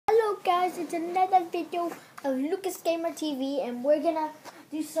guys, it's another video of Lucas Gamer TV, and we're gonna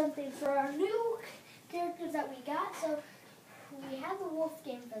do something for our new characters that we got. So we have the wolf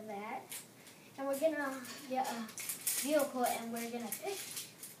game for that, and we're gonna get a vehicle and we're gonna pick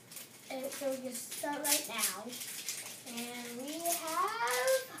it. So we can start right now, and we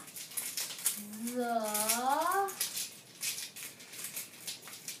have the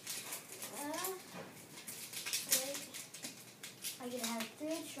I'm gonna have 3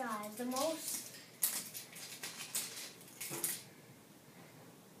 tries. The most.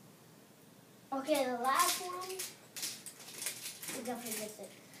 Okay, the last one. We definitely gets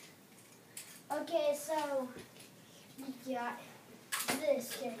it. Okay, so we got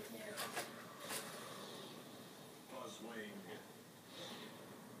this character. Buzzwing,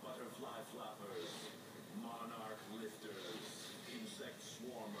 butterfly flappers, monarch lifters, insect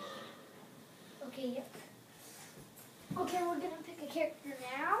swarmer. Okay, yep. Okay, we're gonna pick a character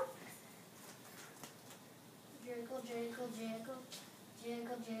now. Jericho, Jericho, Jericho,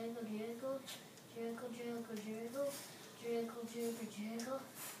 Jericho, Jericho, Jericho, Jericho, Jericho, Jericho, Jericho, Jericho, Jericho.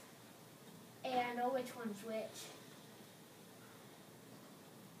 And I know which one's which.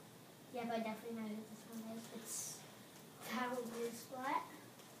 Yeah, but I definitely know who this one is. It's probably Splat.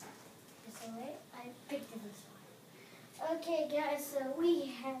 It's alright. I picked this one. Okay, guys, so we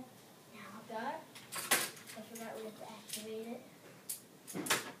have now got. I forgot we have to activate it.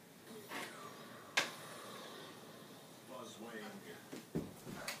 Buzzwing.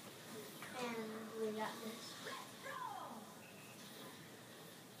 And we got this.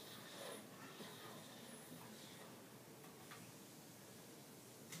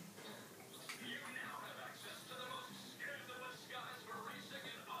 You now have access to the most scandalous skies for racing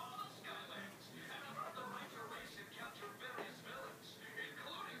in all of Skylands, and have earned the right to race and capture various villains,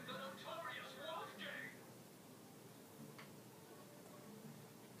 including the notorious Wolfgang.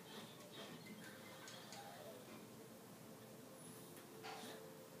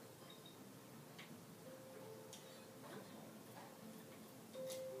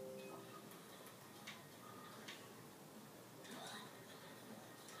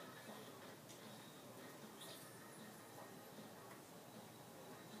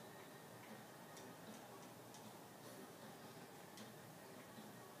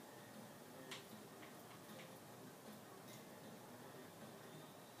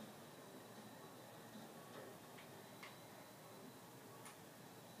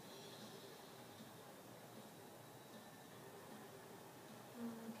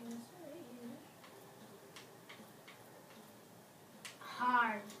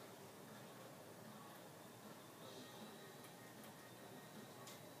 Hard.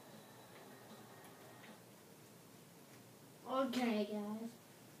 Okay, guys.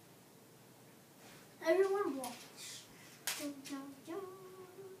 Everyone watch.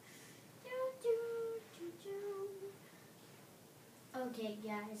 Okay,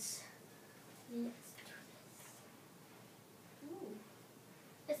 guys. Let's do this. Ooh.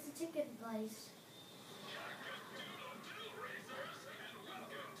 It's the chicken place.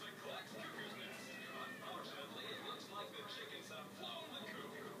 Unfortunately, it looks like the chickens have flown the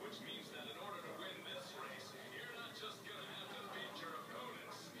coop, which means that in order to win this race, you're not just gonna have to beat your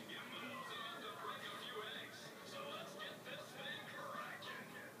opponents, you might also have to break a few eggs. So let's get this thing cracking.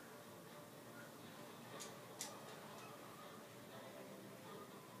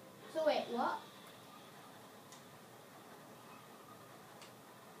 So wait, what?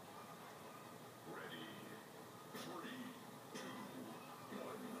 Ready? 3, 2,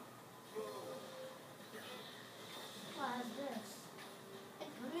 1. What is this?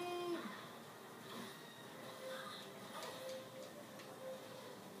 Green.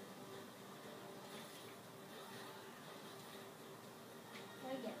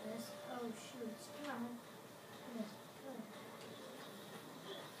 I get this. Oh shoot, it's gone. Yes, good.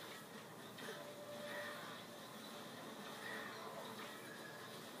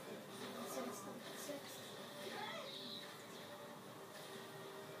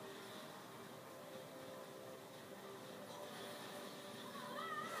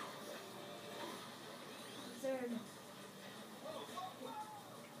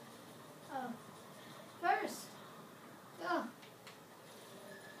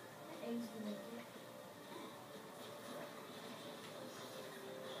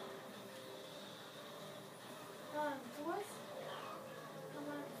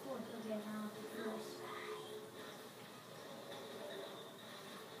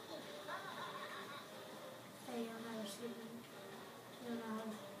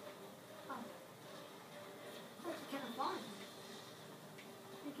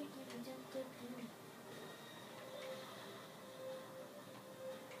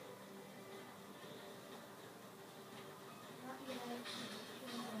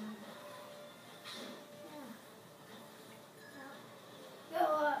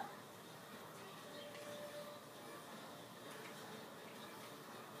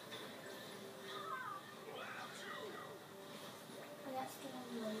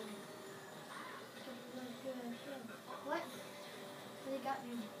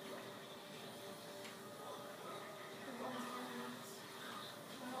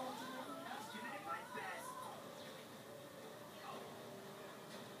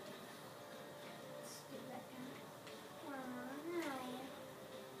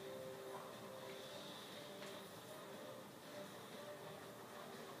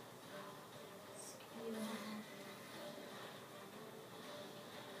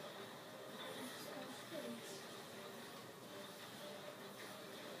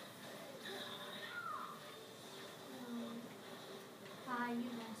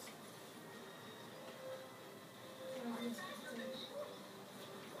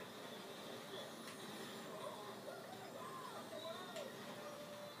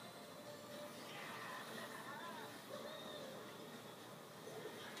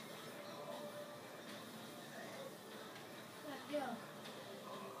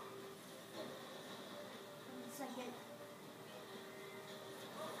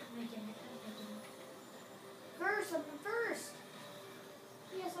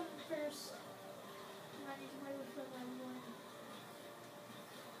 money, from everyone.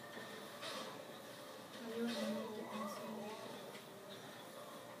 You want to make it asshole.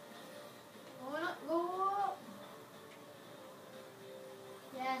 Going up, go up.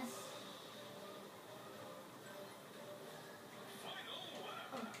 Yes.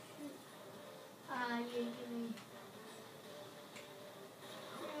 Oh, shoot. You give me.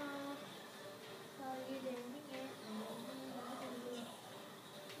 No. Oh, you didn't get it. Oh, shoot.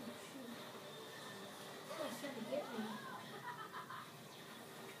 Oh, it's trying to get me.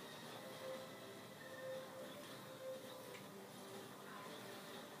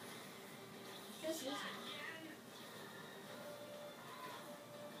 This is.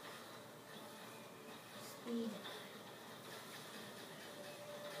 Speed.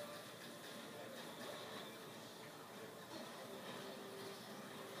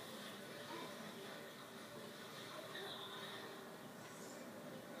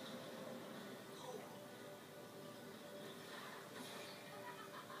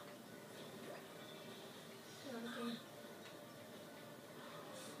 Okay.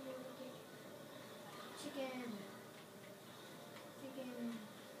 Chicken. Chicken.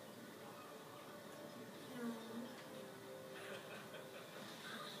 No.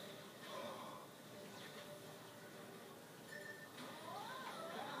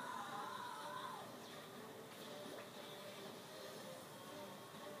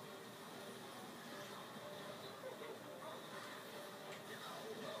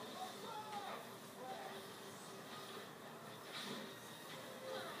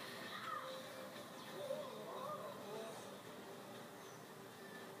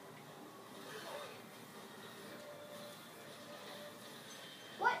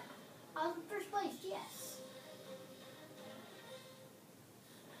 What? I was in first place, yes.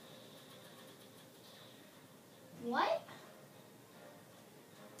 What?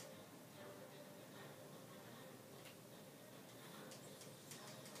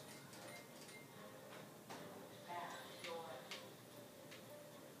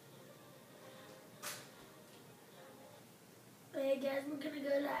 Hey guys, we're gonna go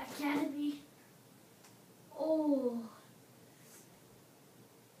to Academy. Oh,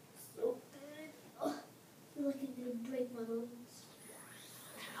 so good. Oh, I feel like I'm gonna break my bones.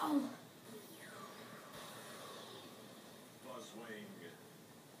 Ow. Buzzwing.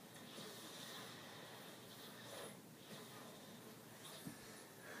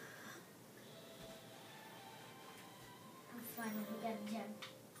 I'm finally got a gem.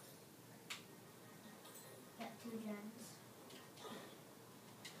 Got 2 gems.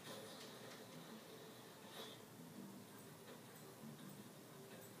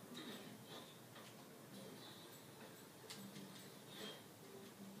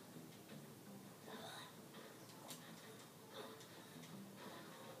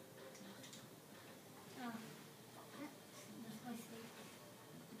 Oh, that's my sleep.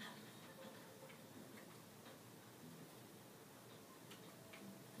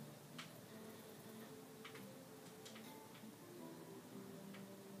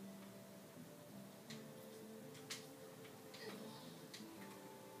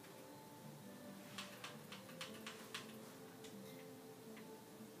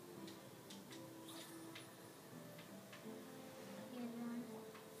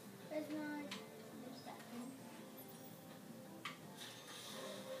 There's none. There's that one.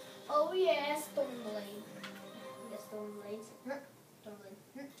 Oh yeah, Stormblade. We got Stormblades.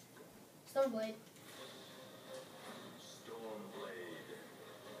 Stormblade. Stormblade. Stormblade.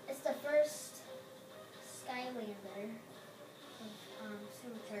 It's the first Skylander of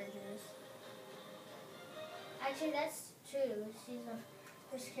Superchargers. Actually, that's true. She's the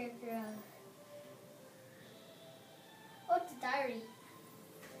first character of. Oh, it's a diary.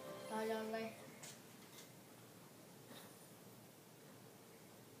 Lovely.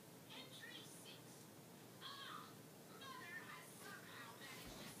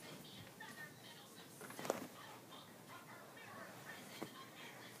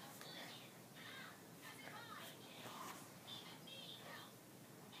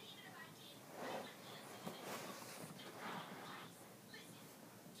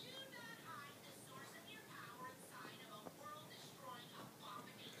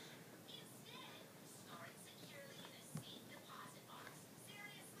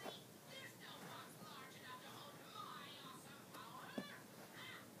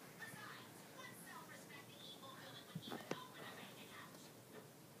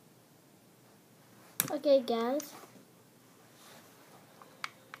 Okay, guys.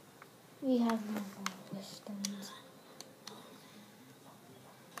 We have no more wisdoms.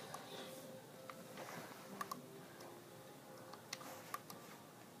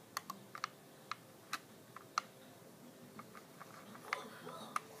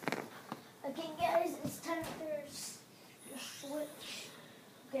 there's the switch.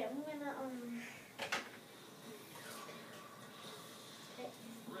 Okay, I'm gonna okay.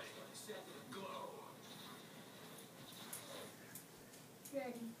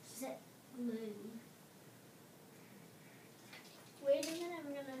 Ready, set, glue. Wait a minute,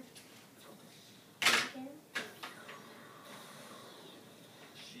 I'm gonna again.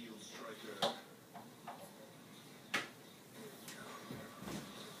 Shield Striker.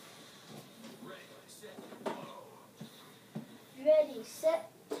 Ready, set,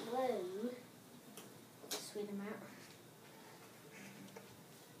 glue. Sweet amount.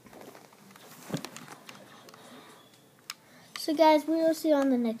 So guys, we will see you on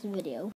the next video.